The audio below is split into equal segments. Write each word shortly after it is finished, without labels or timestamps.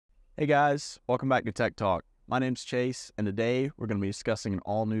Hey guys, welcome back to Tech Talk. My name's Chase, and today we're going to be discussing an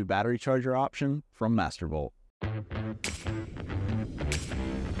all-new battery charger option from Mastervolt.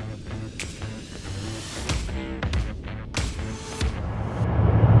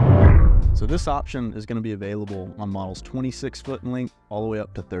 So this option is going to be available on models 26 foot in length all the way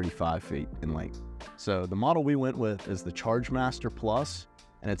up to 35 feet in length. So the model we went with is the ChargeMaster Plus,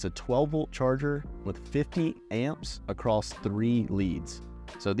 and it's a 12-volt charger with 50 amps across 3 leads.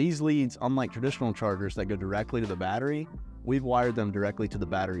 So these leads, unlike traditional chargers that go directly to the battery, we've wired them directly to the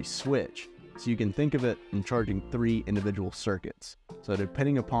battery switch. So you can think of it in charging 3 individual circuits. So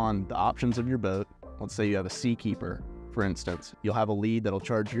depending upon the options of your boat, let's say you have a Seakeeper, for instance, you'll have a lead that'll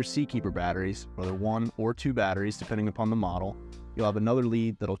charge your Seakeeper batteries, whether 1 or 2 batteries, depending upon the model. You'll have another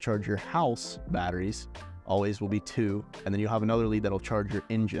lead that'll charge your house batteries, always will be 2, and then you'll have another lead that'll charge your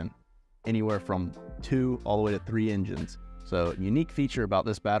engine, anywhere from 2 all the way to 3 engines. So a unique feature about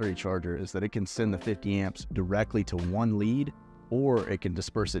this battery charger is that it can send the 50 amps directly to 1 lead, or it can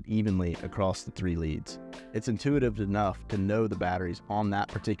disperse it evenly across the 3 leads. It's intuitive enough to know the batteries on that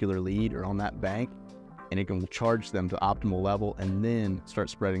particular lead or on that bank, and it can charge them to optimal level and then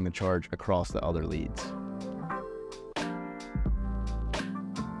start spreading the charge across the other leads.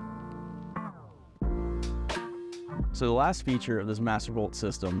 So the last feature of this Mastervolt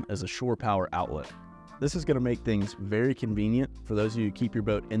system is a shore power outlet. This is going to make things very convenient for those of you who keep your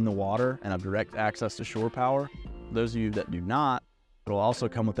boat in the water and have direct access to shore power. For those of you that do not, it'll also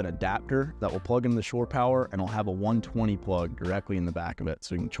come with an adapter that will plug in the shore power, and it'll have a 120 plug directly in the back of it,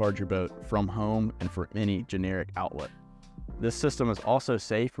 so you can charge your boat from home and for any generic outlet. This system is also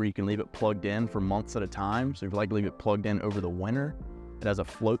safe where you can leave it plugged in for months at a time. So if you like to leave it plugged in over the winter, it has a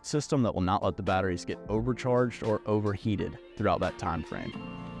float system that will not let the batteries get overcharged or overheated throughout that time frame.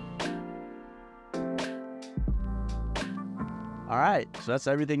 All right, so that's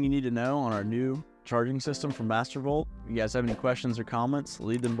everything you need to know on our new charging system from Mastervolt. If you guys have any questions or comments,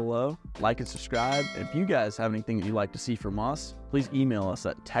 leave them below. Like and subscribe. And if you guys have anything that you'd like to see from us, please email us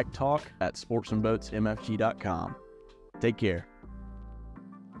at techtalk@sportsmanboatsmfg.com. Take care.